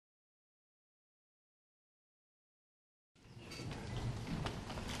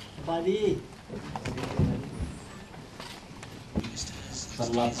สบายดีส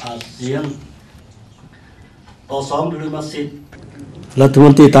ำหรับอาเซียนต่อ2 เดือนมาสิทธิ์รัฐม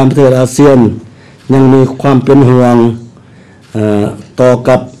นตรีต่างประเทศอาเซียนยังมีความเป็นห่วงต่อ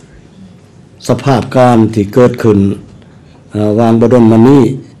กับสภาพการที่เกิดขึ้นวางบดลมานี้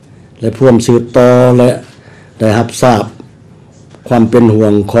และพ่วงสืบต่อและได้รับทราบความเป็นห่ว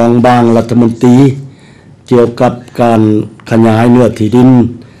งของบางรัฐมนตรีเกี่ยวกับการขยายเนื้อที่ดิน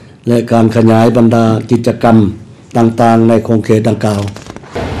และการขยายบรรดากิจกรรมต่างๆในโครงเขตดังกล่าว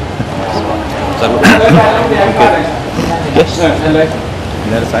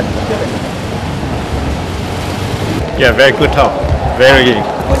Yeah, very good talk. Very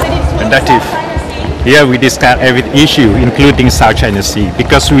productive. Here we discuss every issue, including South China Sea,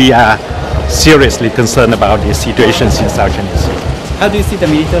 because we are seriously concerned about the situations in South China Sea. How do you see the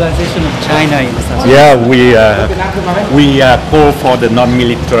militarization of China in the South? Yeah, we call for the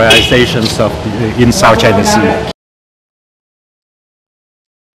non-militarizations in South China Sea.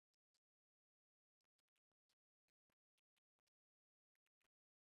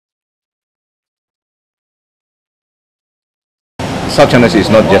 South China Sea is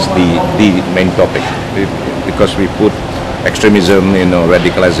not just the main topic, because we put extremism,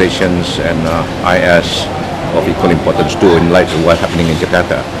 radicalizations, and IS of equal importance too in light of what's happening in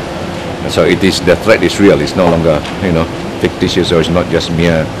Jakarta. So the threat is real. It's no longer fictitious, or it's not just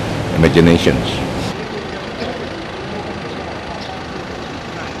mere imaginations.